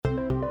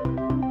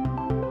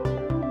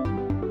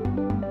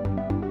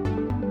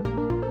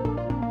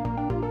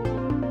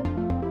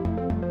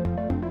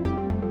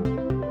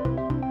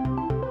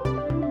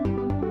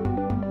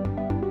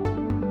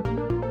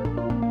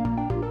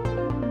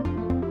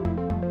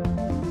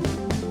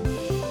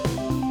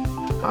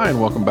Hi,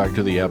 and welcome back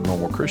to The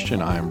Abnormal Christian.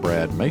 I am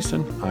Brad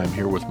Mason. I am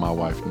here with my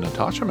wife,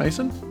 Natasha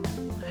Mason.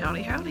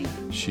 Howdy, howdy.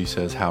 She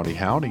says, howdy,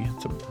 howdy.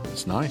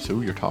 It's nice.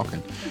 Ooh, you're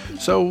talking.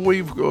 So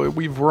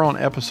we're on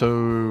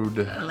episode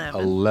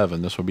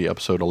 11. This will be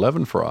episode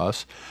 11 for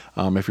us.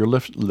 If you're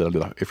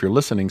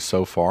listening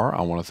so far,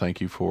 I want to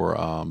thank you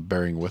for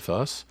bearing with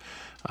us.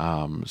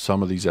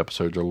 Some of these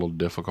episodes are a little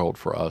difficult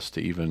for us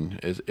to even.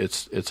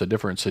 It's a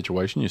different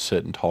situation. You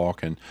sit and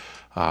talk, and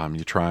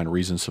you try and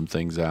reason some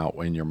things out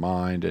in your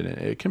mind, and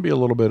it can be a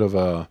little bit of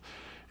a.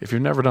 If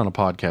you've never done a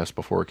podcast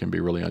before, it can be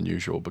really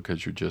unusual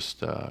because you're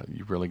just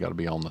you really got to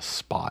be on the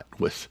spot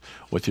with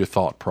your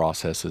thought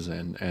processes,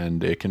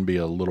 and it can be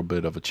a little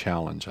bit of a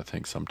challenge, I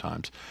think,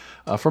 sometimes.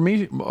 For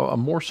me,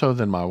 more so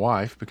than my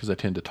wife, because I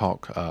tend to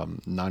talk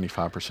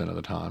 95% of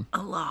the time.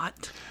 A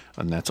lot.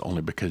 And that's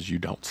only because you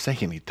don't say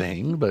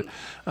anything, but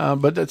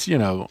that's,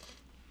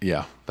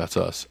 yeah, that's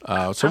us.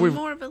 So I'm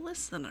more of a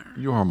listener.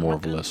 You are more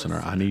of a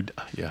listener. I need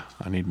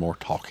more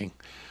talking.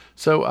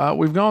 So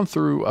we've gone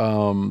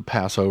through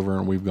Passover,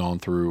 and we've gone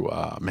through,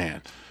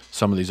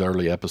 some of these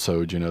early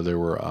episodes, they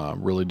were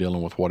really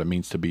dealing with what it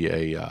means to be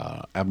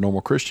a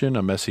abnormal Christian,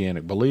 a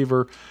messianic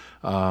believer,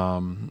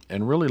 and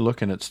really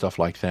looking at stuff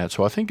like that.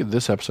 So I think in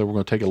this episode, we're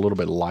going to take it a little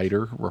bit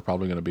lighter. We're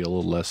probably going to be a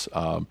little less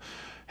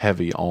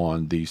heavy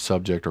on the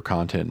subject or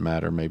content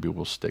matter. Maybe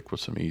we'll stick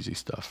with some easy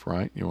stuff,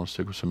 right? You want to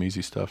stick with some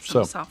easy stuff?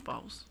 Some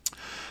softballs.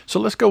 So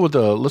let's go with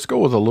a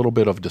little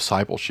bit of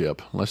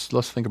discipleship. Let's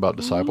think about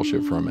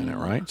discipleship for a minute,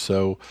 right?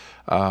 So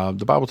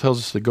the Bible tells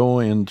us to go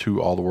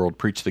into all the world,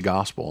 preach the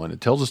gospel, and it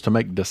tells us to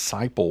make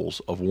disciples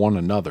of one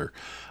another.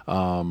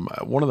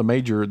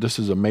 This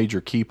is a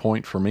major key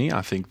point for me.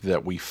 I think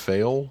that we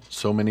fail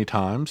so many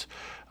times.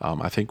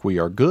 I think we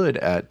are good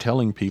at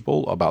telling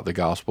people about the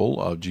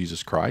gospel of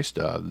Jesus Christ,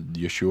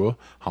 Yeshua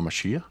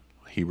HaMashiach,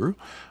 Hebrew.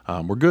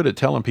 We're good at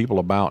telling people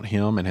about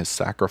him and his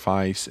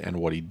sacrifice and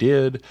what he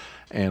did,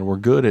 and we're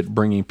good at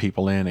bringing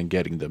people in and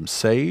getting them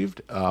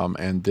saved,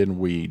 and then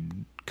we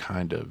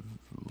kind of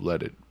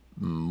let it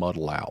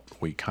muddle out.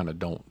 We kind of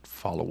don't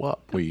follow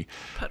up. We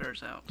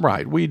putters out.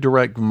 Right. We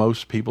direct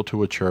most people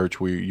to a church.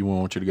 We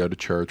want you to go to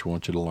church. We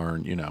want you to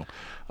learn, Because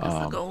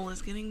the goal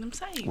is getting them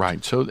saved.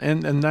 Right. So,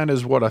 and that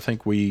is what I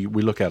think we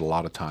look at a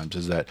lot of times,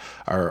 is that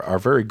our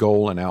very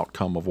goal and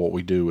outcome of what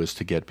we do is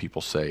to get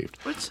people saved.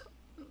 Which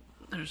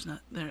that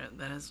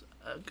is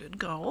a good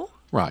goal.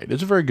 Right.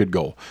 It's a very good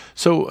goal.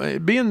 So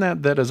being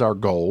that is our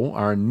goal,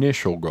 our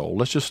initial goal,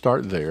 let's just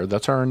start there.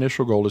 That's our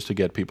initial goal, is to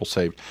get people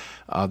saved.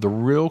 The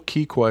real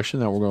key question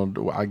that we're going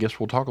to, I guess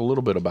we'll talk a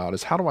little bit about,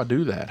 is how do I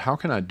do that? How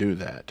can I do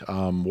that?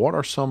 What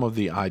are some of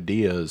the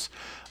ideas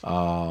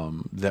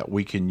that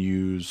we can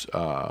use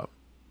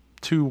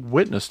to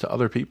witness to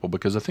other people?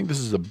 Because I think this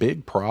is a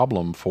big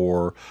problem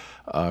for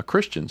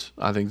Christians.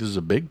 I think this is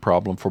a big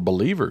problem for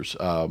believers.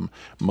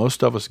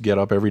 Most of us get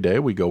up every day.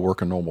 We go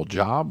work a normal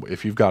job.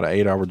 If you've got an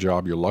 8-hour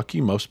job, you're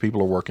lucky. Most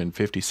people are working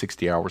 50,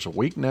 60 hours a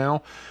week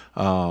now,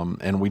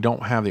 and we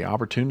don't have the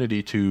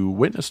opportunity to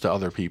witness to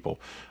other people.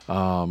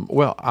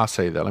 Well, I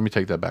say that. Let me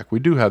take that back. We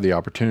do have the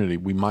opportunity.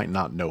 We might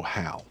not know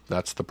how.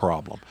 That's the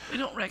problem. We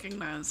don't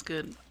recognize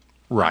good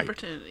Right.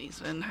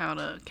 opportunities and how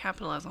to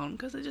capitalize on them,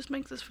 because it just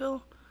makes us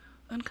feel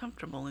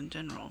uncomfortable in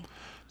general.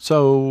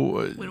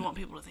 So we don't want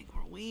people to think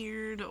we're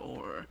weird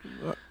or.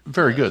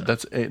 Very good.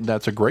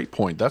 That's a great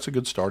point. That's a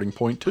good starting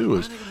point too.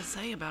 What are they going to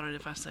say about it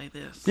if I say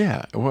this?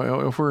 Yeah.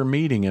 Well, if we're in a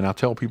meeting and I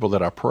tell people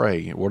that I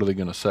pray, what are they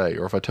going to say?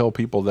 Or if I tell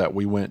people that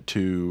we went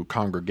to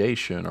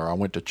congregation, or I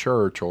went to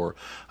church, or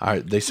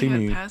they see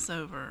me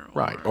Passover,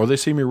 right, or they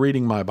see me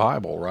reading my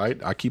Bible. Right.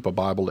 I keep a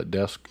Bible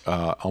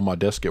on my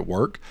desk at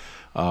work.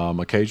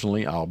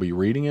 Occasionally I'll be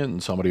reading it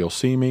and somebody will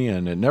see me,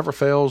 and it never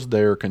fails.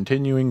 They're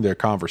continuing their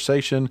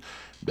conversation.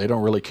 They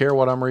don't really care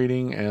what I'm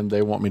reading, and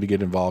they want me to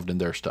get involved in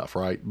their stuff,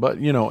 right? But,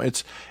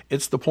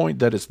 it's the point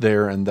that it's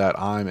there, and that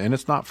and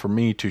it's not for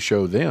me to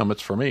show them,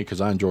 it's for me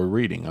because I enjoy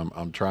reading.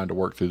 I'm trying to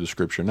work through the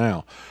scripture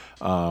now.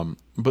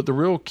 But the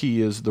real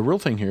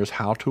thing here is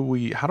how do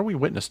we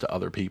witness to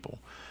other people?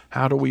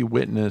 How do we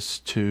witness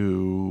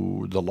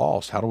to the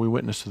lost? How do we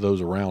witness to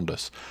those around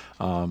us?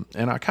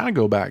 And I kind of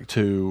go back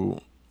to,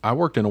 I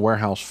worked in a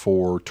warehouse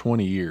for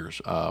 20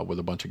 years with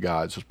a bunch of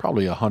guys. There's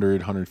probably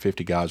 100,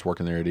 150 guys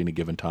working there at any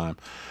given time.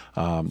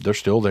 They're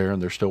still there,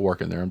 and they're still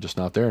working there. I'm just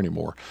not there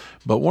anymore.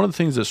 But one of the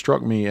things that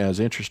struck me as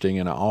interesting,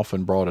 and I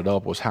often brought it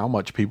up, was how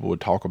much people would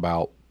talk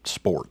about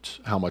sports,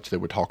 how much they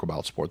would talk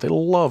about sports. They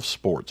love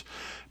sports.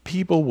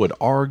 People would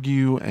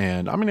argue,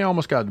 and it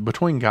almost got,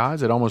 between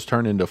guys, it almost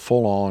turned into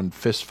full-on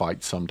fist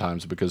fights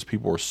sometimes, because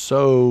people were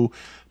so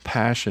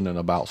passionate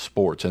about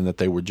sports, and that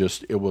they were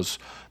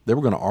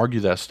going to argue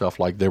that stuff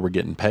like they were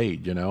getting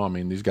paid.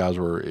 These guys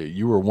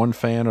you were one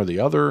fan or the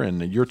other,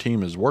 and your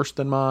team is worse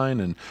than mine,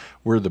 and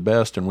we're the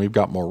best, and we've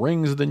got more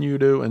rings than you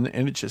do, and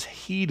it's just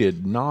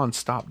heated,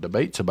 nonstop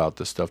debates about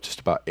this stuff just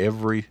about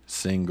every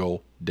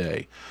single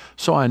day.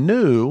 So I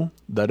knew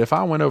that if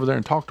I went over there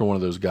and talked to one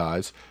of those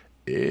guys,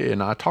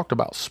 and I talked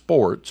about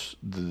sports,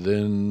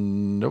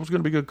 then there was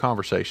going to be good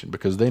conversation,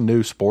 because they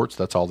knew sports.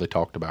 That's all they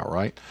talked about,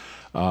 right?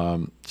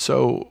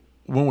 So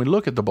when we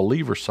look at the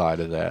believer side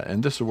of that,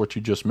 and this is what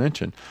you just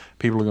mentioned,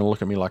 people are going to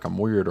look at me like I'm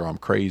weird or I'm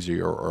crazy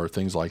or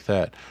things like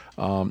that.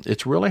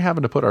 It's really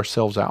having to put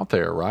ourselves out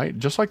there, right?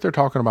 Just like they're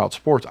talking about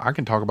sports, I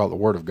can talk about the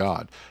Word of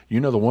God. You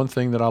know, the one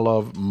thing that I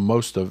love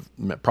most of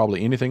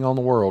probably anything on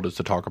the world is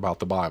to talk about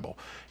the Bible.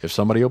 If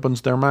somebody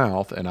opens their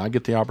mouth and I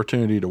get the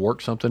opportunity to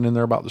work something in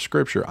there about the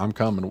Scripture, I'm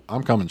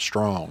coming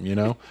strong, you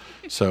know?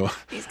 So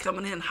he's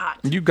coming in hot.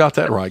 You got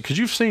that right, because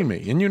you've seen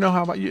me, and you know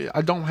how about you.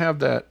 I don't have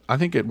that. I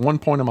think at one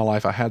point in my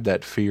life, I had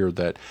that fear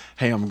that,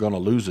 hey, I'm going to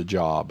lose a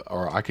job,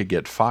 or I could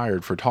get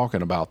fired for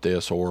talking about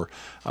this, or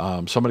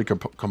somebody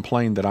could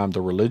complain that I'm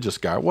the religious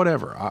guy,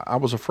 whatever. I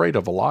was afraid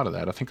of a lot of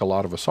that. I think a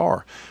lot of us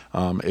are.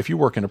 If you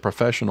work in a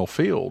professional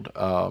field,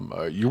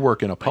 you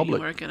work in a public.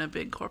 You work in a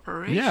big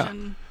corporation. Yeah.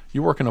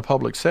 You work in a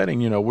public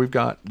setting, you know,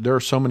 there are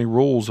so many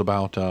rules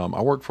about,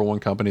 I worked for one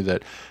company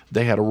that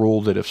they had a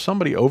rule that if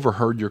somebody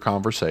overheard your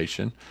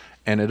conversation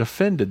and it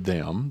offended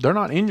them, they're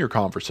not in your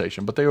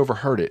conversation, but they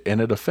overheard it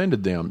and it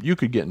offended them, you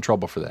could get in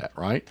trouble for that,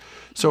 right?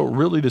 So it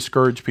really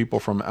discouraged people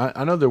from,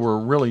 I know that we're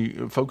really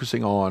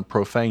focusing on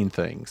profane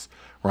things,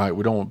 right?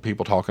 We don't want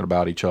people talking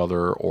about each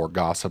other or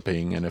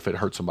gossiping, and if it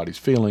hurts somebody's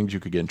feelings,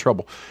 you could get in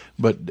trouble.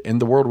 But in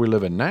the world we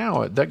live in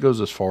now, that goes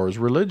as far as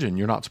religion.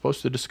 You're not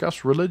supposed to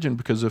discuss religion,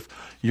 because if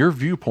your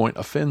viewpoint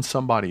offends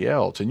somebody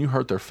else and you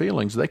hurt their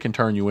feelings, they can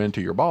turn you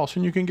into your boss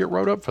and you can get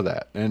wrote up for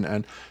that.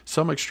 And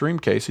some extreme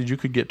cases, you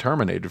could get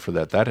terminated for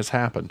that. That has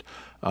happened.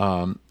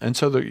 And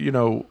so, you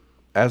know,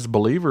 as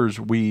believers,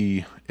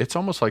 it's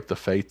almost like the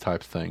faith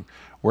type thing.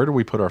 Where do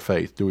we put our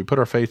faith? Do we put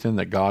our faith in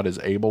that God is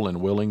able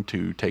and willing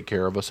to take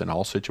care of us in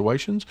all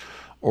situations?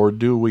 Or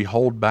do we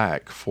hold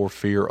back for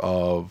fear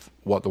of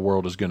what the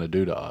world is going to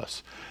do to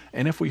us?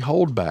 And if we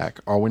hold back,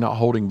 are we not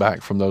holding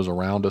back from those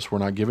around us? We're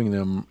not giving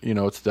them, you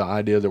know, it's the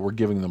idea that we're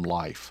giving them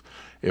life.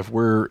 If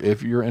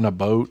you're in a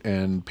boat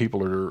and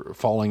people are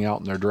falling out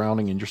and they're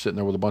drowning and you're sitting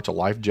there with a bunch of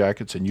life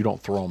jackets and you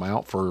don't throw them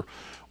out for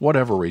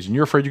whatever reason,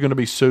 you're afraid you're going to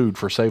be sued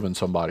for saving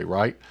somebody,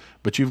 right?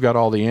 But you've got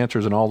all the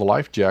answers and all the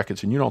life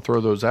jackets and you don't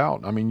throw those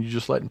out. I mean, you're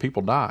just letting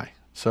people die.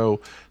 So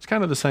it's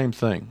kind of the same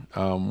thing.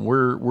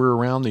 We're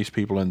around these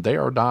people and they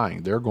are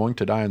dying. They're going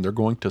to die and they're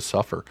going to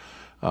suffer.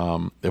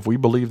 If we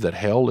believe that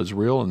hell is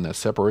real and that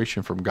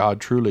separation from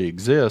God truly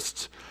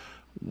exists,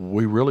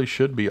 we really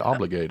should be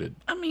obligated.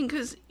 I mean,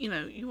 because, you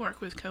know, you work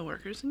with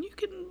coworkers and you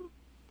can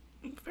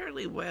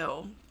fairly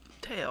well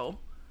tell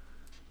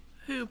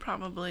who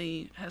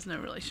probably has no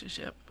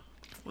relationship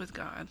with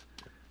God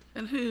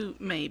and who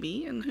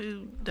maybe and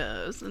who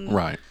does. And,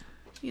 right.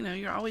 You know,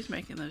 you're always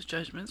making those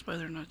judgments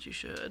whether or not you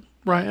should.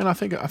 Right, and I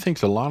think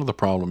a lot of the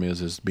problem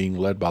is being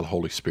led by the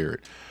Holy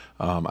Spirit.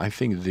 I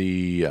think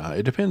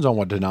it depends on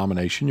what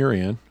denomination you're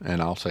in,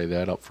 and I'll say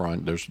that up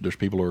front. There's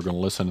people who are going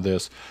to listen to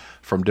this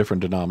from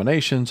different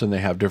denominations, and they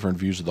have different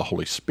views of the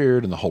Holy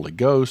Spirit and the Holy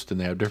Ghost, and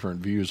they have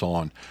different views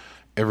on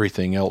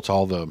everything else,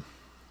 all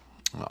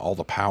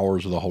the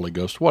powers of the Holy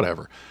Ghost,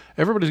 whatever.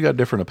 Everybody's got a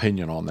different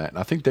opinion on that. And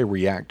I think they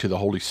react to the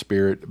Holy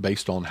Spirit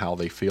based on how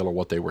they feel or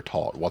what they were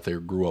taught, what they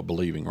grew up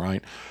believing,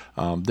 right?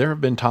 There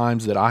have been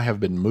times that I have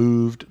been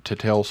moved to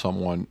tell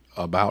someone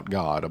about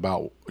God,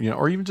 about, you know,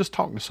 or even just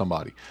talking to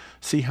somebody,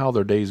 see how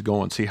their day's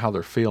going, see how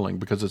they're feeling,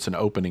 because it's an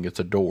opening, it's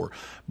a door.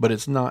 But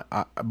it's not,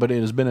 but it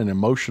has been an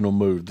emotional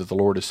move that the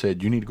Lord has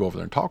said, you need to go over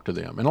there and talk to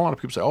them. And a lot of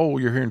people say, oh,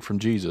 you're hearing from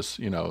Jesus.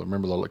 You know,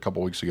 remember a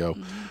couple of weeks ago,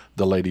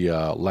 the lady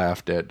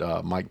laughed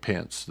at Mike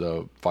Pence,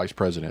 the vice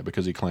president,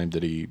 because he claimed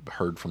that he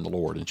heard from the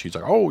Lord. And she's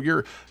like, oh,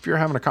 if you're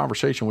having a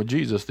conversation with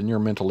Jesus, then you're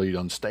mentally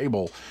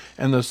unstable.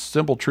 And the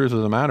simple truth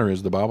of the matter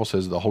is the Bible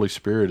says the Holy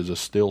Spirit is a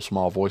still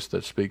small voice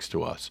that speaks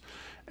to us.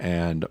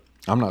 And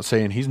I'm not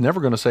saying he's never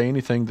going to say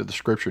anything that the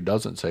Scripture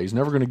doesn't say. He's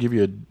never going to give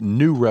you a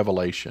new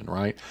revelation,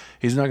 right?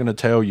 He's not going to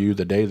tell you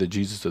the day that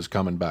Jesus is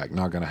coming back.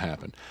 Not going to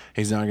happen.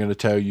 He's not going to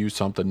tell you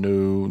something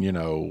new, you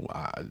know,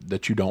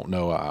 that you don't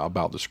know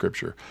about the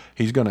Scripture.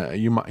 He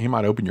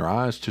might open your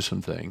eyes to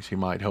some things. He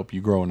might help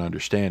you grow in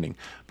understanding,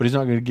 but he's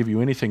not going to give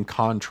you anything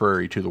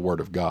contrary to the Word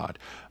of God.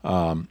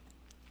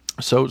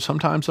 So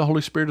sometimes the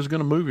Holy Spirit is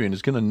going to move you and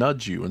is going to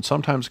nudge you. And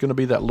sometimes it's going to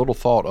be that little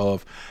thought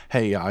of,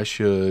 hey, I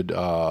should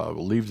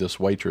leave this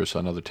waitress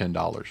another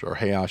 $10. Or,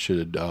 hey, I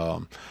should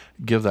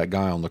give that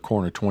guy on the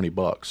corner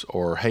 $20.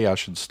 Or, hey, I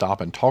should stop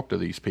and talk to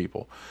these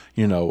people.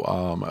 You know,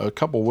 a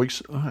couple of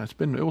weeks, it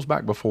was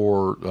back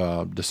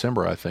before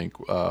December, I think,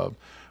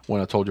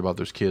 when I told you about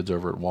those kids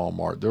over at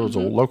Walmart. There was a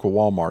local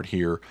Walmart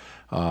here,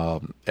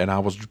 and I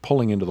was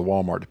pulling into the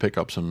Walmart to pick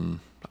up some,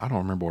 I don't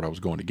remember what I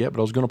was going to get, but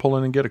I was going to pull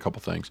in and get a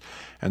couple things.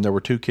 And there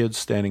were two kids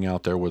standing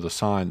out there with a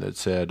sign that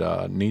said,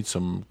 need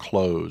some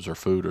clothes or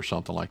food or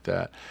something like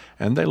that.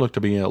 And they looked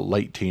to be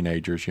late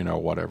teenagers, you know,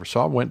 whatever. So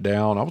I went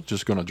down. I was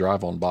just going to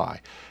drive on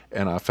by.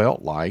 And I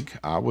felt like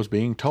I was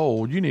being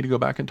told, you need to go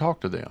back and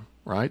talk to them,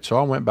 right? So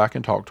I went back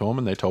and talked to them,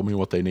 and they told me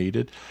what they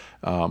needed.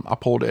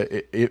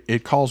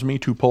 It caused me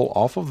to pull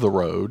off of the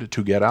road,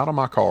 to get out of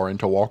my car, and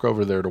to walk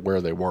over there to where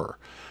they were.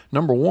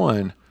 Number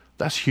one,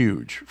 that's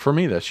huge. For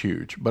me, that's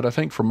huge. But I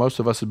think for most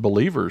of us as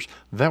believers,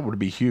 that would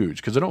be huge,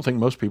 because I don't think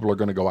most people are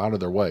going to go out of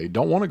their way,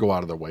 don't want to go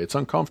out of their way. It's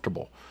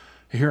uncomfortable.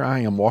 Here I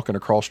am walking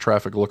across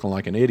traffic looking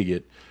like an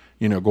idiot,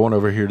 going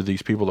over here to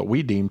these people that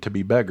we deem to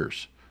be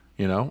beggars.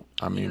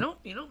 I mean,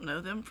 you don't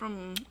know them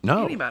from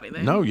no, anybody.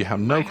 no, you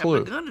have no clue.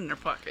 Have a gun in their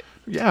pocket.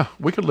 Yeah,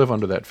 we could live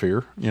under that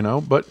fear,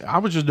 but I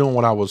was just doing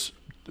what I was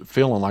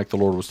feeling like the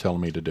Lord was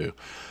telling me to do.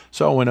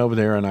 So I went over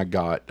there and I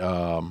got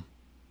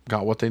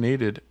what they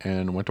needed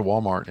and went to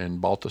Walmart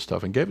and bought the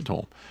stuff and gave it to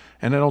them.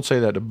 And I don't say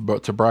that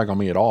to brag on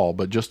me at all,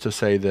 but just to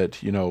say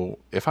that,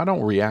 if I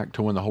don't react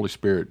to when the Holy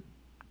Spirit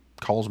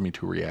calls me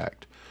to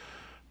react,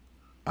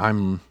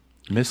 I'm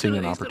missing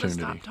an opportunity.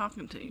 Stop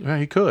talking to you. Yeah,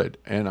 he could,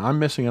 and I'm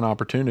missing an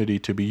opportunity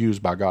to be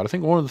used by God. I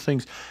think one of the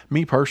things,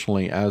 me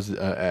personally, as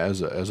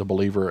a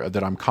believer,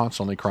 that I'm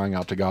constantly crying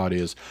out to God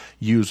is,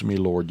 "Use me,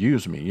 Lord,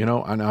 use me."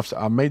 And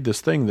I've made this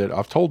thing that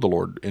I've told the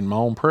Lord in my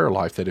own prayer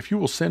life that if you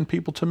will send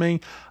people to me,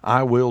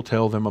 I will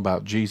tell them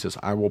about Jesus.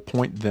 I will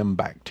point them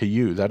back to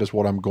you. That is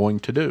what I'm going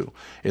to do.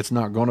 It's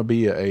not going to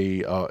be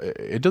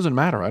it doesn't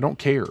matter. I don't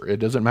care. It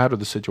doesn't matter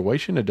the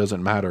situation. It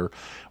doesn't matter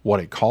what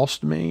it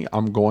cost me.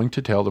 I'm going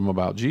to tell them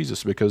about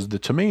Jesus. Because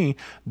to me,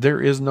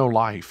 there is no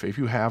life. If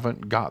you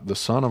haven't got the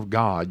Son of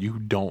God, you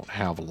don't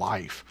have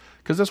life.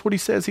 Because that's what he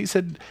says. He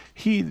said,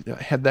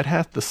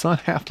 the Son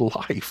hath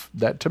life.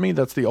 That, to me,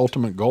 that's the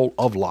ultimate goal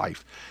of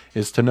life,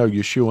 is to know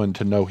Yeshua and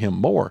to know him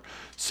more.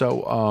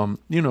 So,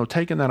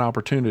 taking that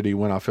opportunity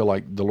when I feel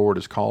like the Lord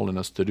is calling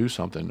us to do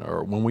something,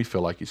 or when we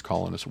feel like he's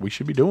calling us, we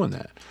should be doing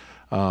that.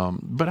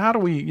 But how do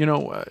we,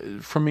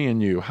 from me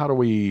and you, how do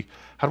we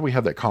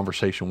have that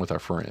conversation with our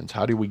friends?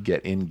 How do we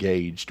get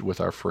engaged with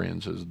our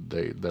friends, as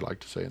they like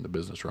to say in the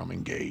business realm,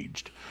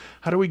 engaged?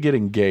 How do we get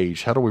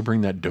engaged? How do we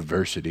bring that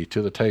diversity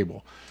to the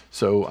table?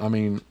 So, I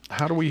mean,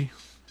 how do we?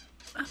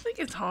 I think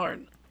it's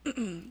hard.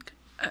 You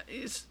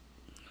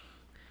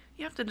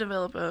have to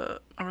develop a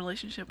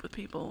relationship with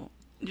people,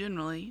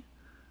 generally,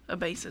 a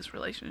basis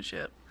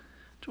relationship,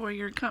 to where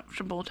you're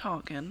comfortable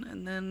talking,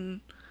 and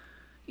then,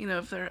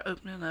 if they're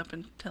opening up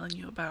and telling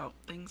you about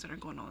things that are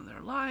going on in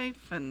their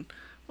life and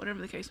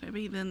whatever the case may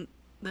be, then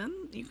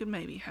you could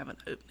maybe have an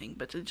opening.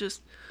 But to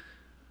just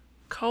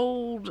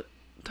cold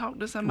talk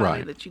to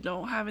somebody that you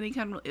don't have any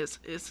kind of,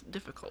 it's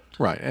difficult.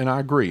 Right, and I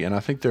agree. And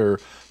I think there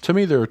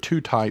are two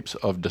types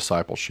of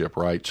discipleship,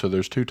 right? So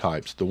there's two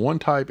types. The one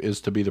type is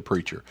to be the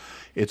preacher.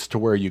 It's to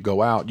where you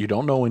go out, you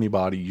don't know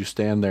anybody, you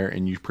stand there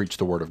and you preach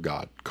the Word of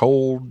God.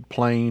 Cold,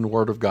 plain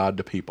Word of God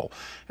to people.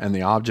 And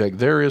the object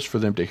there is for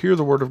them to hear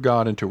the Word of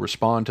God and to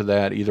respond to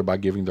that either by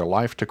giving their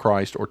life to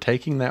Christ or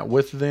taking that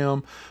with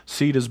them.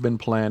 Seed has been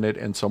planted,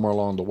 and somewhere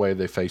along the way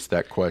they face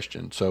that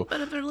question. But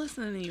if they're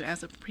listening to you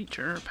as a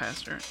preacher or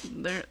pastor,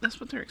 that's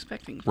what they're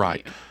expecting from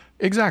right. you.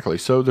 Exactly.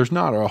 So there's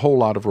not a whole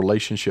lot of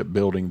relationship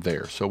building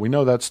there. So we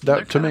know that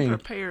they're to me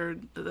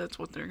prepared that that's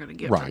what they're going to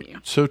get right. from you.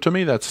 So to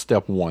me, that's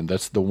step one.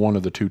 That's the one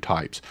of the two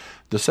types.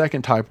 The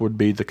second type would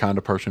be the kind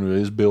of person who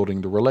is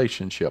building the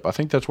relationship. I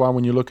think that's why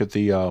when you look at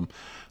the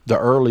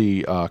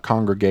early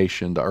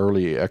congregation, the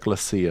early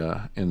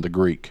ecclesia in the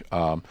Greek,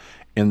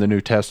 in the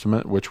New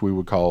Testament, which we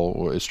would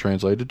call, is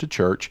translated to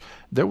church,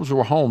 those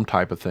were home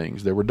type of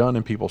things. They were done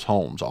in people's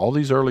homes. All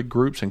these early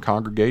groups and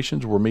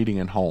congregations were meeting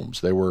in homes.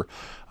 They were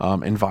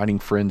inviting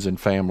friends and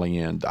family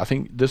in. I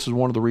think this is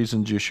one of the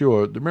reasons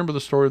Yeshua, remember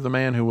the story of the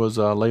man who was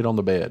laid on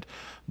the bed?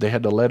 They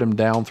had to let him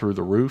down through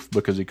the roof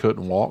because he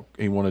couldn't walk.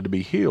 He wanted to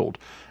be healed.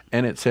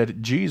 And it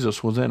said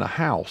Jesus was in a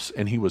house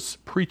and he was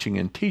preaching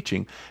and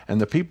teaching,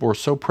 and the people were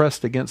so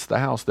pressed against the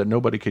house that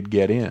nobody could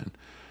get in.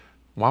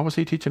 Why was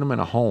he teaching them in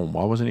a home?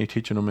 Why wasn't he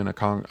teaching them in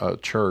a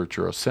church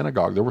or a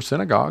synagogue? There were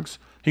synagogues.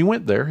 He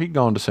went there. He'd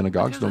gone to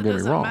synagogues. Because don't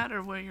get me wrong. It doesn't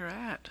matter where you're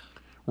at.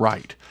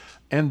 Right.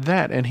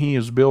 And he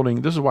is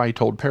building, this is why he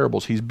told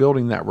parables, he's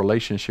building that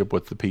relationship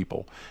with the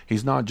people.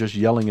 He's not just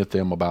yelling at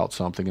them about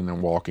something and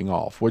then walking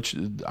off, which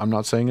I'm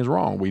not saying is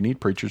wrong. We need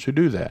preachers who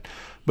do that.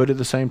 But at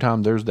the same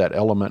time, there's that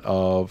element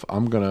of,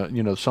 some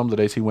of the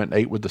days he went and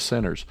ate with the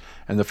sinners,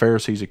 and the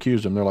Pharisees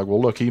accused him. They're like,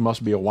 well, look, he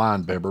must be a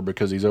wine bibber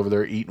because he's over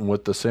there eating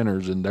with the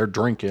sinners and they're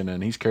drinking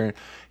and he's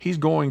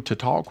going to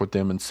talk with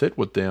them and sit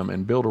with them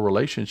and build a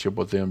relationship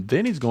with them.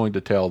 Then he's going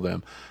to tell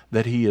them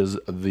that he is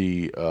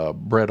the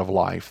bread of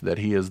life, that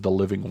he is the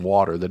living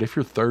water, that if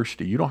you're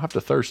thirsty, you don't have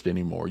to thirst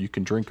anymore. You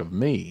can drink of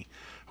me.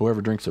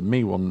 Whoever drinks of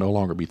me will no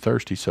longer be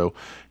thirsty. So,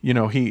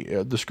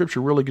 the scripture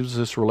really gives us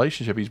this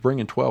relationship. He's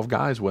bringing 12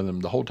 guys with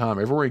him the whole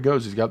time. Everywhere he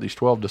goes, he's got these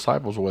 12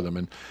 disciples with him,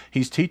 and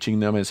he's teaching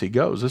them as he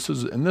goes. This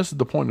is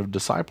the point of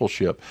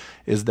discipleship,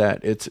 is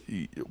that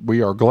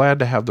we are glad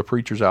to have the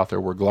preachers out there.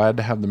 We're glad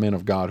to have the men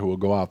of God who will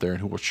go out there and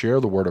who will share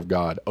the word of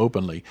God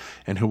openly,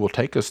 and who will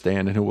take a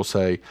stand and who will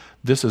say,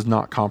 this is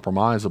not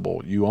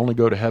compromisable. You only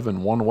go to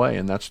heaven one way,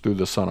 and that's through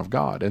the Son of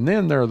God. And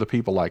then there are the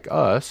people like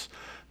us,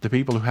 the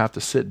people who have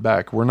to sit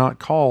back. We're not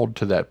called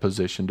to that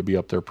position to be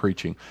up there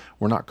preaching.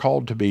 We're not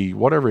called to be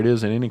whatever it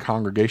is in any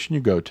congregation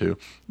you go to.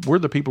 We're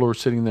the people who are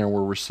sitting there and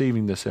we're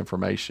receiving this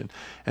information.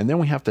 And then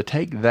we have to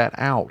take that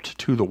out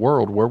to the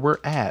world where we're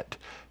at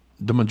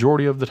the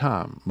majority of the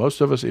time. Most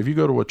of us, if you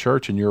go to a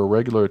church and you're a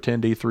regular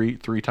attendee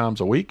three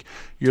times a week,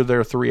 you're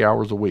there 3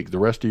 hours a week. The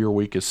rest of your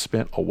week is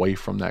spent away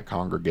from that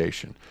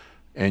congregation.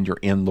 and you're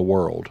in the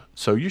world.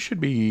 So you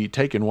should be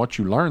taking what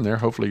you learn there.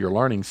 Hopefully you're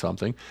learning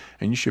something,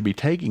 and you should be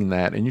taking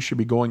that, and you should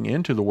be going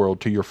into the world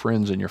to your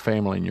friends and your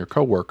family and your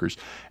coworkers,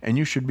 and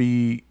you should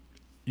be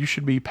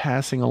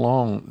passing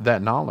along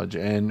that knowledge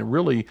and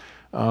really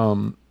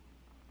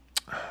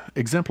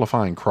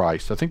exemplifying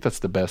Christ. I think that's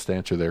the best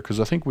answer there, because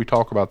I think we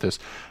talk about this.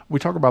 We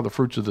talk about the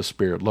fruits of the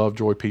Spirit: love,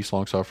 joy, peace,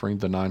 long suffering,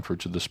 the 9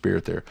 fruits of the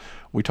Spirit there.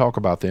 We talk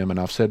about them, and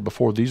I've said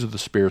before, these are the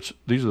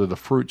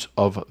fruits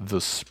of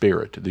the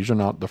Spirit. These are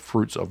not the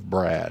fruits of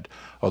Brad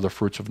or the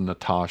fruits of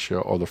Natasha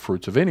or the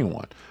fruits of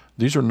anyone.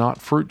 These are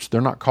not fruits. They're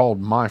not called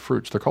my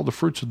fruits. They're called the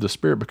fruits of the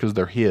Spirit because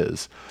they're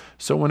His.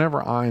 So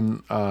whenever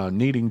I'm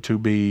needing to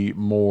be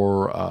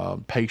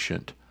more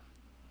patient,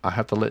 I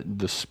have to let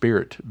the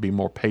Spirit be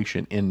more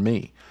patient in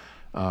me.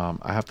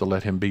 I have to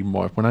let Him be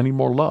more. When I need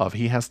more love,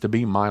 He has to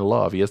be my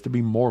love. He has to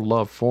be more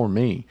love for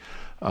me.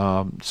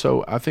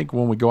 So I think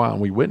when we go out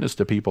and we witness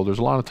to people, there's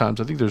a lot of times,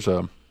 I think there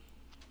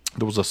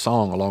was a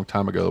song a long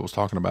time ago that was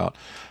talking about,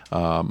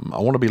 I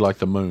want to be like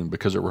the moon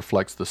because it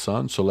reflects the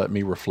sun, so let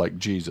me reflect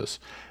Jesus.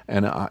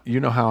 And you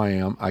know how I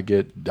am. I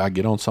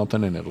get on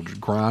something and it'll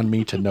grind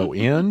me to no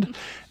end.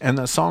 And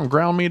that song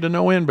ground me to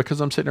no end because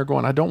I'm sitting there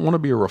going, I don't want to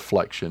be a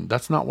reflection.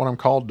 That's not what I'm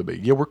called to be.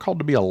 Yeah, we're called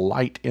to be a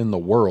light in the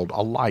world,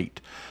 a light.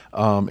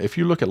 If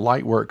you look at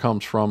light where it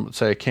comes from,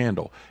 say a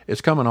candle,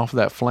 it's coming off of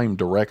that flame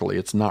directly.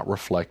 It's not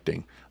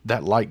reflecting.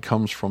 That light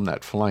comes from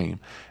that flame.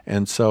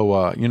 And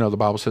so, the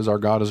Bible says our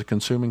God is a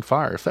consuming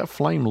fire. If that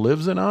flame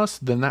lives in us,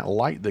 then that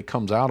light that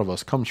comes out of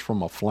us comes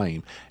from a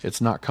flame.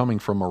 It's not coming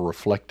from a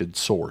reflected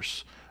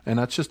source. And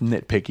that's just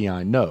nitpicky,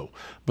 I know.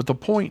 But the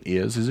point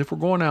is if we're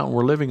going out and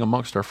we're living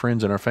amongst our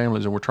friends and our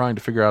families and we're trying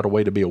to figure out a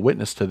way to be a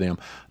witness to them,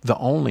 the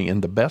only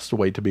and the best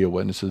way to be a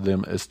witness to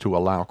them is to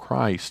allow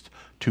Christ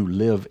to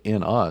live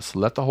in us.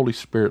 Let the Holy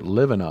Spirit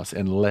live in us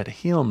and let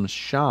Him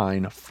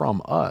shine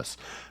from us.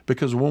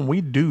 Because when we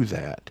do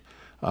that,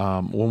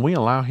 when we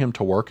allow Him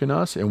to work in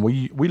us and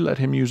we let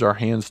Him use our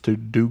hands to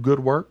do good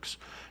works,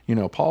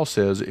 Paul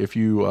says, if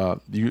you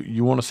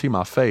you want to see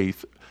my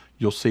faith,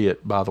 you'll see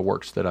it by the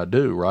works that I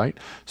do, right?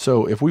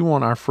 So if we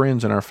want our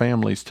friends and our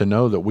families to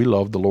know that we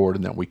love the Lord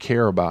and that we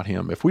care about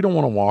Him, if we don't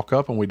want to walk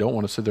up and we don't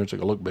want to sit there and say,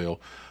 look, Bill,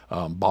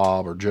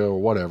 Bob or Joe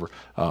or whatever,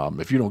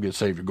 if you don't get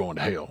saved, you're going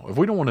to hell. If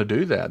we don't want to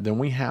do that, then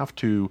we have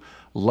to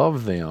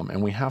love them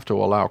and we have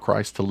to allow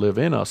Christ to live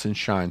in us and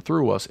shine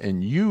through us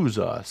and use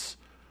us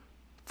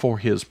for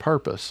His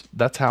purpose.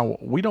 That's how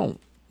we don't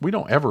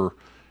ever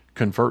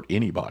convert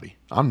anybody.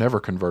 I've never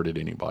converted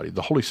anybody.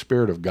 The Holy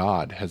Spirit of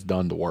God has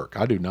done the work.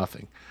 I do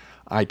nothing.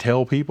 I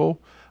tell people,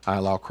 I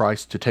allow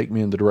Christ to take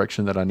me in the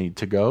direction that I need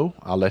to go.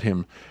 I let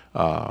Him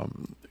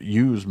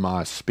use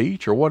my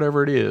speech or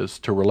whatever it is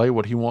to relay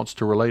what He wants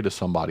to relay to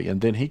somebody.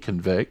 And then He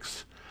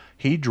convicts,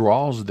 He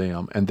draws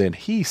them, and then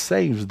He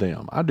saves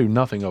them. I do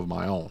nothing of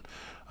my own.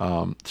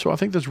 So I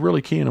think that's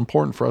really key and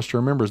important for us to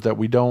remember is that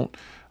we don't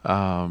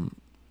go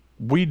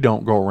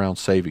around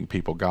saving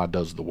people. God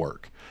does the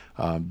work.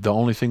 The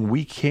only thing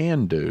we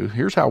can do,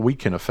 here's how we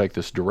can affect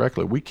this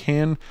directly. We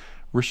can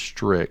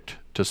restrict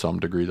to some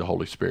degree the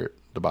Holy Spirit.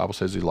 The Bible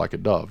says He's like a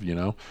dove,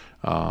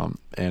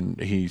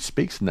 and He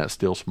speaks in that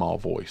still small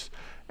voice.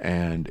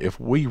 And if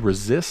we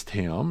resist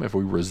Him, if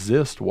we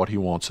resist what He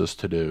wants us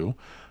to do,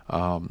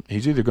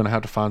 He's either going to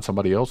have to find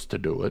somebody else to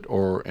do it,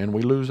 and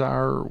we lose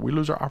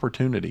our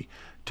opportunity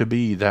to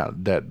be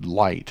that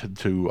light,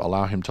 to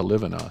allow Him to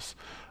live in us.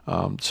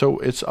 So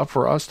it's up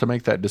for us to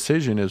make that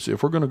decision. Is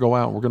if we're going to go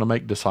out, we're going to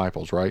make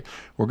disciples, right?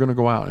 We're going to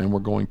go out and we're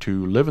going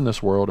to live in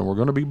this world and we're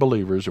going to be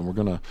believers and we're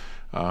going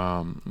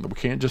to, we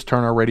can't just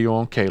turn our radio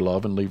on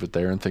K-Love and leave it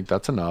there and think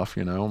that's enough,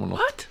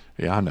 What?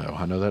 Yeah, I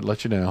know that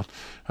let you down.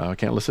 I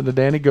can't listen to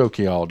Danny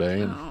Goki all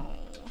day. And,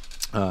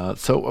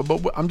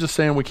 but I'm just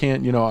saying we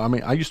can't,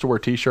 I used to wear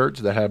T-shirts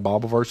that had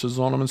Bible verses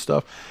on them and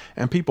stuff,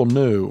 and people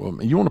knew.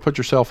 You want to put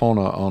yourself on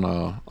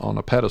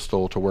a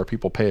pedestal to where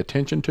people pay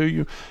attention to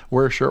you.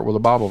 Wear a shirt with a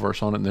Bible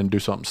verse on it, and then do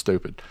something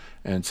stupid,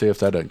 and see if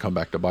that doesn't come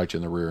back to bite you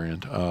in the rear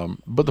end.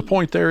 But the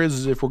point there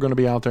is if we're going to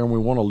be out there and we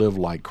want to live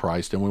like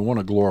Christ and we want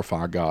to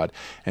glorify God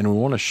and we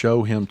want to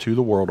show Him to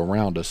the world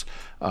around us,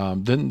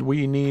 then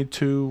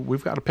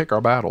we've got to pick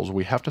our battles.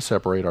 We have to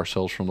separate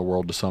ourselves from the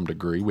world to some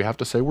degree. We have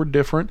to say we're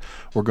different.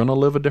 We're going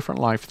to live a different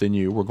life than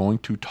you. We're going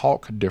to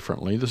talk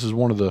differently. This is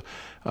one of the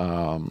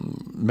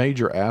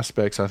major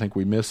aspects I think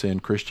we miss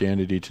in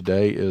Christianity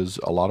today is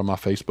a lot of my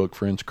Facebook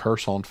friends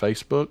curse on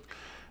Facebook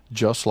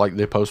just like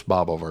they post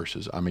Bible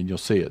verses. I mean, you'll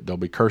see it. They'll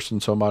be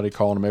cursing somebody,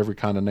 calling them every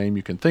kind of name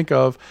you can think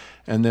of,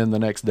 and then the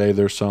next day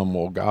there's some,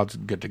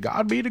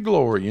 God be the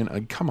glory.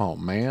 Come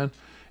on, man.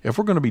 If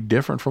we're going to be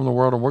different from the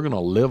world and we're going to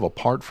live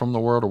apart from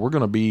the world or we're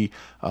going to be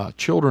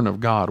children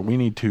of God, we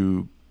need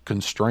to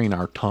constrain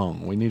our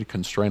tongue. We need to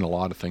constrain a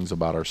lot of things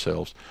about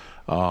ourselves.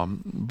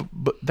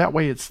 But that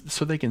way it's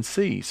so they can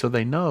see, so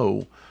they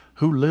know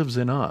who lives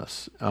in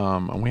us.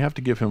 And we have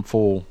to give Him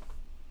full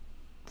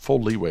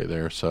leeway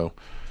there. So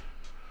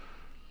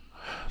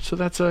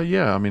that's,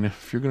 yeah, I mean,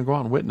 if you're going to go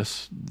out and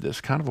witness,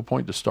 that's kind of a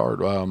point to start.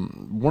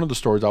 One of the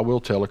stories I will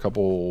tell I don't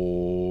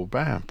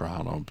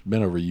know, it's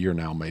been over a year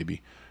now,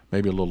 maybe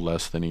maybe a little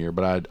less than a year.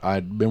 But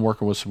I'd been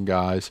working with some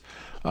guys,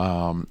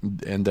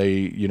 and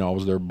they, I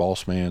was their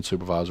boss man,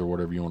 supervisor,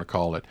 whatever you want to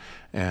call it.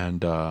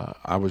 And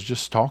I was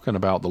just talking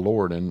about the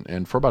Lord,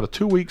 and for about a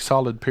 2-week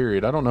solid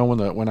period, I don't know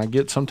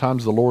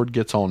sometimes the Lord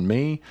gets on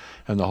me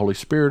and the Holy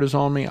Spirit is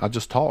on me, I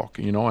just talk,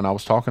 and I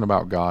was talking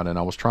about God, and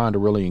I was trying to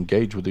really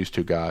engage with these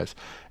two guys,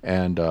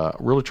 and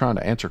really trying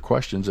to answer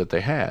questions that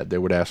they had. They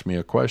would ask me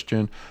a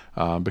question,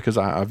 because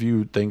I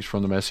viewed things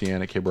from the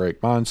Messianic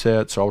Hebraic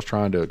mindset, so I was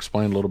trying to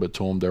explain a little bit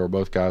to them. They were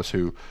both guys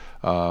who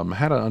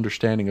had an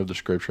understanding of the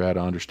Scripture, had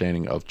an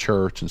understanding of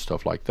church and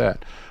stuff like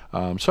that.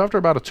 So after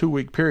about a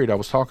 2-week period, I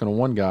was talking to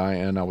one guy,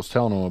 and I was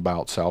telling him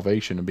about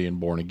salvation and being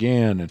born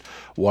again and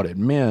what it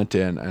meant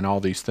and all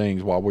these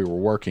things while we were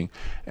working.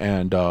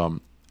 And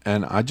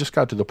I just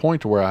got to the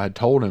point to where I had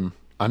told him,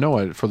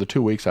 for the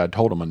 2 weeks I had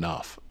told him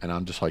enough. And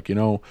I'm just like,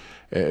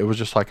 it was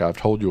just like, I've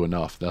told you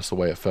enough. That's the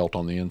way it felt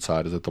on the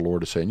inside, is that the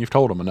Lord is saying, you've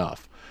told him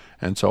enough.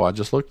 And so I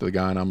just looked at the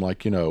guy and I'm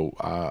like,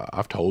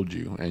 I've told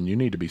you, and you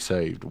need to be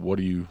saved. What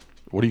are you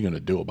going to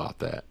do about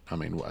that? I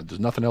mean, there's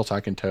nothing else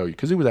I can tell you.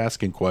 Because he was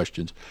asking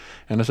questions.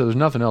 And I said, there's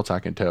nothing else I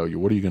can tell you.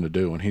 What are you going to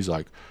do? And he's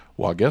like,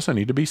 well, I guess I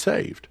need to be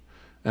saved.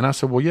 And I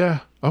said, well, yeah,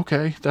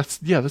 okay. That's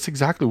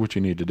exactly what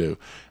you need to do.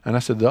 And I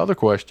said, the other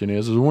question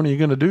is when are you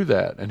going to do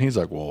that? And he's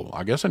like, well,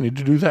 I guess I need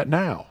to do that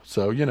now.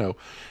 So,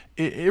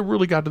 it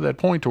really got to that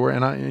point to where,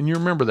 and you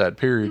remember that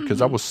period,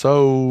 because I was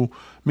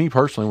me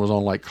personally was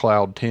on like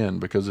cloud 10,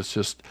 because it's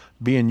just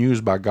being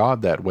used by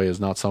God that way is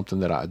not something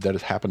that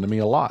has happened to me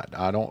a lot.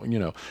 I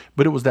don't,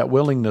 but it was that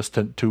willingness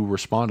to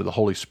respond to the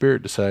Holy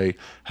Spirit to say,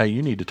 hey,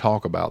 you need to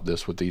talk about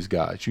this with these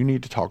guys. You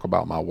need to talk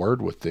about my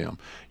word with them.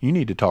 You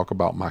need to talk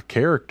about my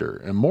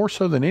character. And more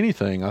so than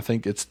anything, I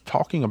think it's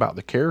talking about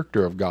the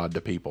character of God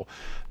to people.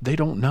 They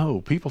don't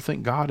know. People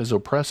think God is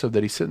oppressive,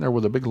 that he's sitting there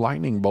with a big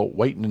lightning bolt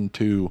waiting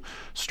to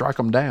strike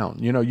them down.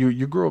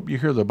 You grow up, you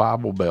hear the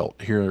Bible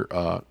Belt here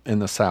in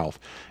the South,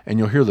 and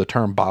you'll hear the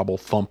term Bible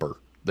thumper.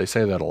 They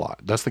say that a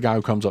lot. That's the guy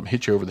who comes up and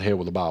hits you over the head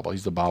with a Bible.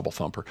 He's the Bible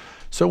thumper.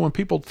 So when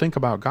people think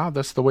about God,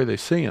 that's the way they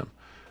see him.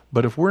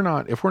 But if we're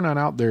not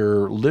out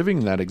there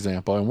living that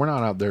example, and we're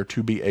not out there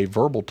to be a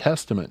verbal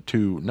testament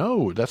to,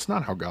 no, that's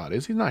not how God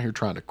is. He's not here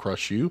trying to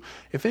crush you.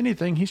 If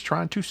anything, he's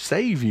trying to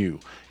save you.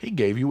 He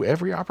gave you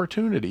every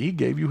opportunity. He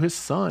gave you his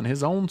son,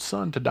 his own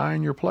son, to die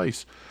in your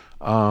place.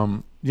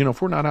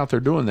 If we're not out there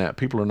doing that,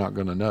 people are not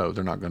going to know.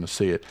 They're not going to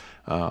see it.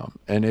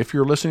 And if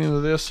you're listening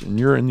to this and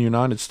you're in the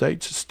United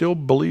States, still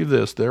believe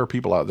this. There are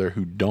people out there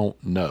who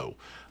don't know.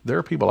 There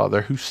are people out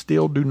there who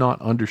still do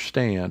not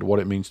understand what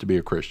it means to be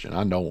a Christian.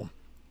 I know them.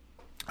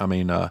 I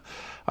mean,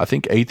 I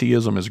think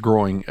atheism is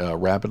growing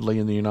rapidly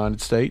in the United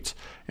States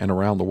and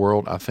around the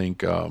world. I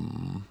think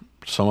some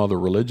other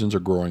religions are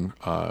growing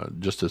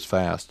just as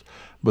fast.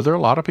 But there are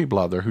a lot of people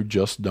out there who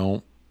just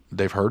don't.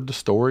 They've heard the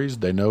stories,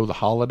 they know the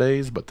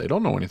holidays, but they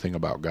don't know anything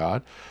about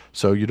God.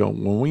 So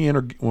when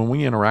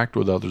we interact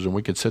with others, and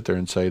we can sit there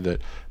and say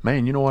that,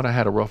 man, you know what, I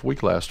had a rough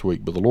week last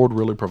week, but the Lord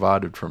really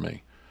provided for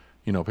me.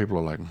 People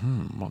are like,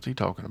 what's he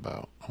talking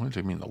about? What does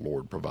he mean the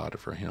Lord provided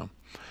for him?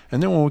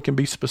 And then when we can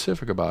be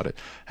specific about it,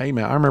 hey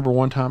man, I remember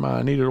one time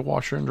I needed a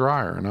washer and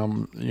dryer, and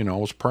I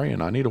was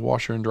praying, I need a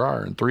washer and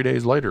dryer, and 3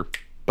 days later,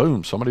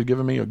 boom, somebody's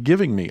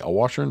giving me a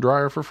washer and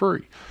dryer for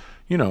free.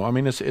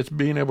 It's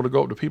being able to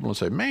go up to people and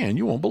say, man,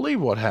 you won't believe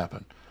what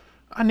happened.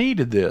 I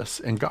needed this,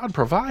 and God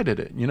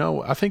provided it.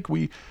 I think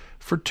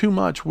for too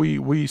much,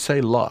 we say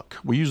luck.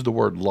 We use the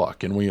word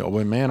luck, and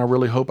man, I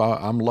really hope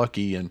I'm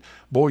lucky, and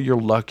boy, you're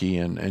lucky.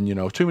 And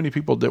too many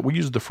people that we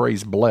use the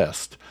phrase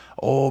blessed.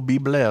 Oh, be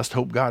blessed.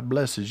 Hope God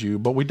blesses you.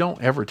 But we don't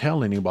ever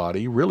tell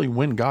anybody really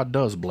when God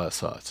does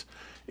bless us.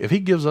 If he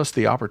gives us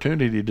the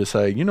opportunity to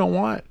say, you know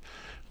what?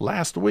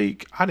 Last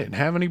week, I didn't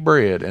have any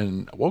bread,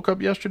 and I woke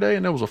up yesterday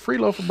and there was a free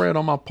loaf of bread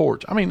on my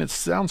porch. I mean, it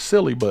sounds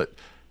silly, but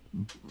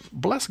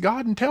bless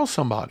God and tell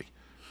somebody.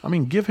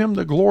 Give him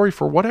the glory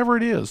for whatever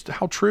it is,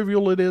 how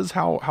trivial it is,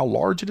 how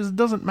large it is, it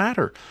doesn't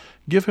matter.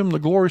 Give him the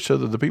glory so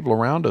that the people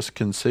around us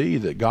can see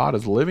that God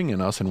is living in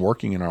us and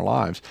working in our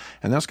lives.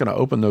 And that's going to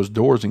open those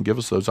doors and give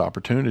us those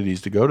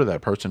opportunities to go to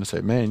that person and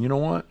say, man, you know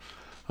what?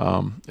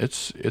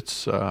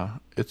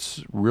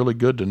 It's really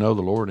good to know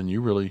the Lord, and you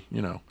really,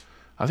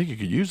 I think you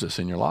could use this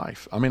in your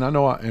life. I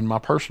know in my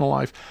personal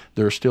life,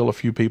 there are still a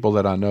few people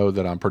that I know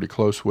that I'm pretty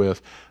close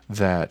with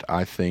that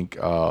I think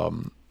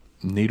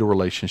need a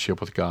relationship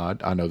with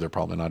God. I know they're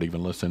probably not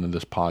even listening to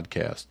this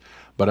podcast,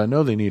 but I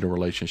know they need a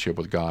relationship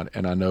with God.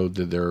 And I know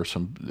that there are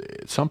some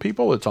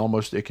people,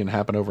 it can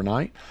happen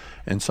overnight.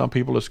 And some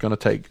people, it's going to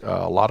take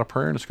a lot of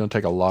prayer, and it's going to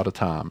take a lot of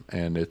time.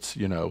 And it's,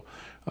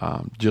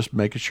 just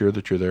making sure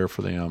that you're there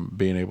for them,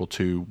 being able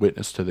to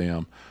witness to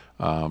them.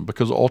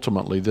 Because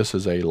ultimately this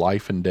is a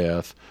life and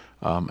death,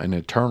 an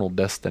eternal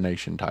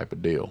destination type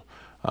of deal.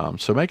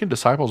 So making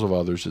disciples of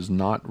others is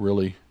not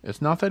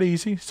that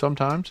easy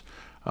sometimes,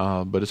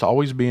 but it's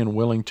always being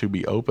willing to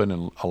be open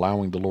and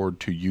allowing the Lord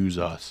to use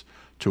us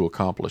to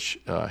accomplish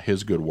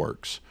his good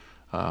works.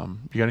 You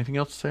got anything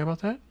else to say about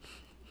that?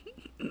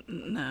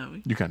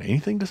 No. You got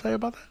anything to say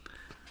about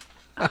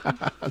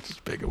that? I'm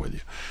just picking with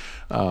you.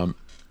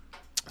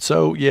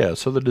 So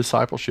so the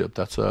discipleship,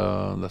 that's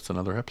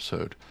another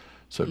episode.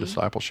 So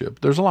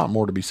discipleship. There's a lot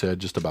more to be said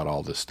just about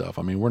all this stuff.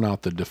 I mean, we're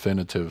not the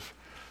definitive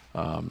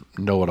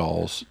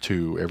know-it-alls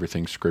to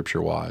everything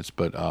scripture-wise,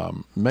 but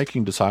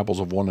making disciples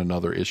of one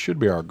another, it should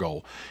be our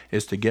goal,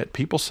 is to get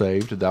people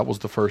saved. That was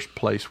the first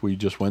place we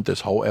just went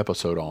this whole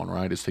episode on,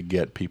 right, is to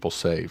get people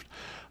saved.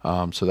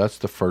 So that's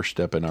the first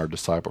step in our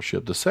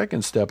discipleship. The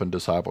second step in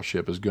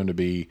discipleship is going to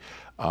be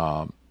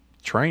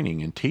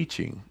training and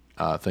teaching,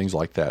 things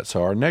like that.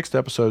 So our next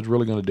episode is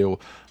really going to deal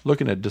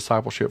looking at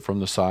discipleship from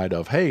the side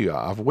of, hey,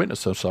 I've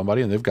witnessed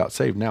somebody and they've got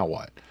saved, now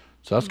what?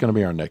 So that's going to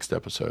be our next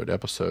episode.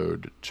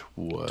 Episode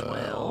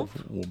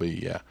 12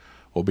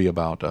 will be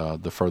about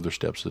the further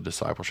steps of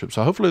discipleship.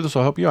 So hopefully this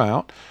will help you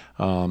out.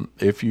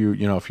 If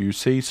you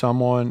see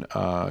someone,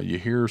 you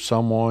hear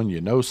someone,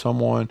 you know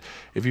someone,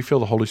 if you feel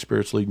the Holy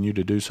Spirit's leading you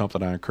to do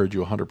something, I encourage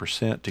you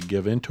 100% to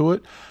give into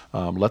it.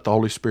 Let the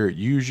Holy Spirit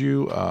use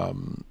you.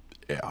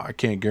 I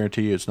can't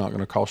guarantee you it's not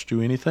going to cost you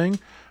anything.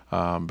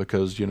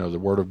 Because the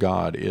Word of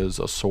God is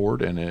a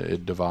sword, and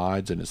it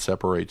divides and it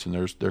separates,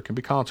 and there can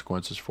be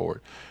consequences for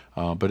it.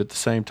 But at the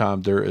same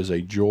time, there is a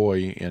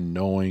joy in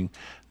knowing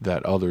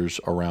that others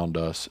around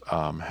us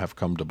have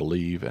come to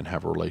believe and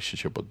have a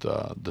relationship with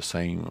the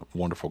same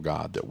wonderful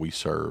God that we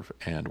serve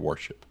and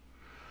worship.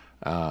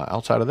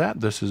 Outside of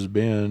that, this has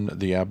been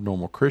The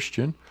Abnormal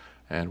Christian,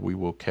 and we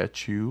will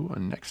catch you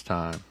next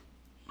time.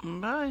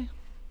 Bye.